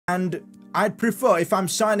And I'd prefer, if I'm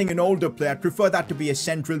signing an older player, I'd prefer that to be a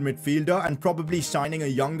central midfielder and probably signing a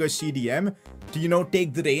younger CDM to, you know,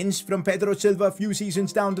 take the reins from Pedro Silva a few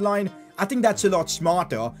seasons down the line. I think that's a lot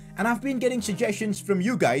smarter. And I've been getting suggestions from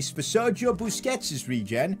you guys for Sergio Busquets'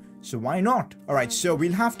 regen, so why not? Alright, so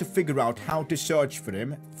we'll have to figure out how to search for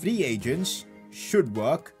him. Free agents should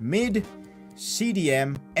work. Mid,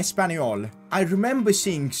 CDM, Espanol. I remember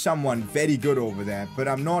seeing someone very good over there, but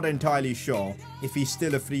I'm not entirely sure if he's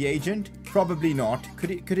still a free agent. Probably not.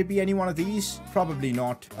 Could it be any one of these? Probably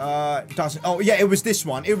not. Doesn't. Oh, yeah, it was this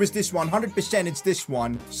one. It was this one. 100% it's this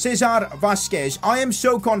one. Cesar Vazquez. I am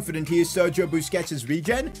so confident he is Sergio Busquets'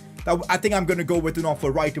 regen that I think I'm going to go with an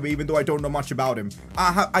offer right away, even though I don't know much about him.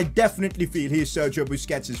 I definitely feel he is Sergio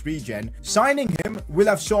Busquets' regen. Signing him will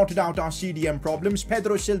have sorted out our CDM problems.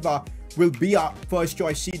 Pedro Silva will be our first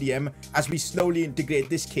choice CDM as we slowly integrate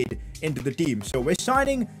this kid into the team. So we're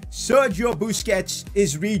signing Sergio Busquets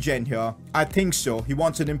is regen here. I think so. He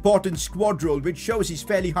wants an important squad role, which shows he's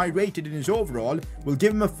fairly high rated in his overall. We'll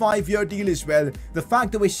give him a 5-year deal as well. The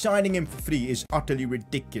fact that we're signing him for free is utterly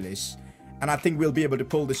ridiculous. And I think we'll be able to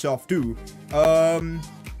pull this off too.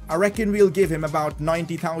 I reckon we'll give him about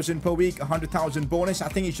 90,000 per week, 100,000 bonus. I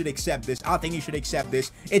think he should accept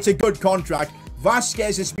this. It's a good contract.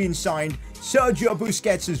 Vazquez has been signed. Sergio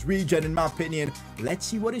Busquets is regen, in my opinion. Let's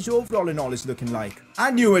see what his overall and all is looking like.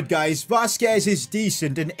 I knew it, guys. Vazquez is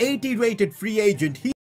decent. An 80 rated free agent.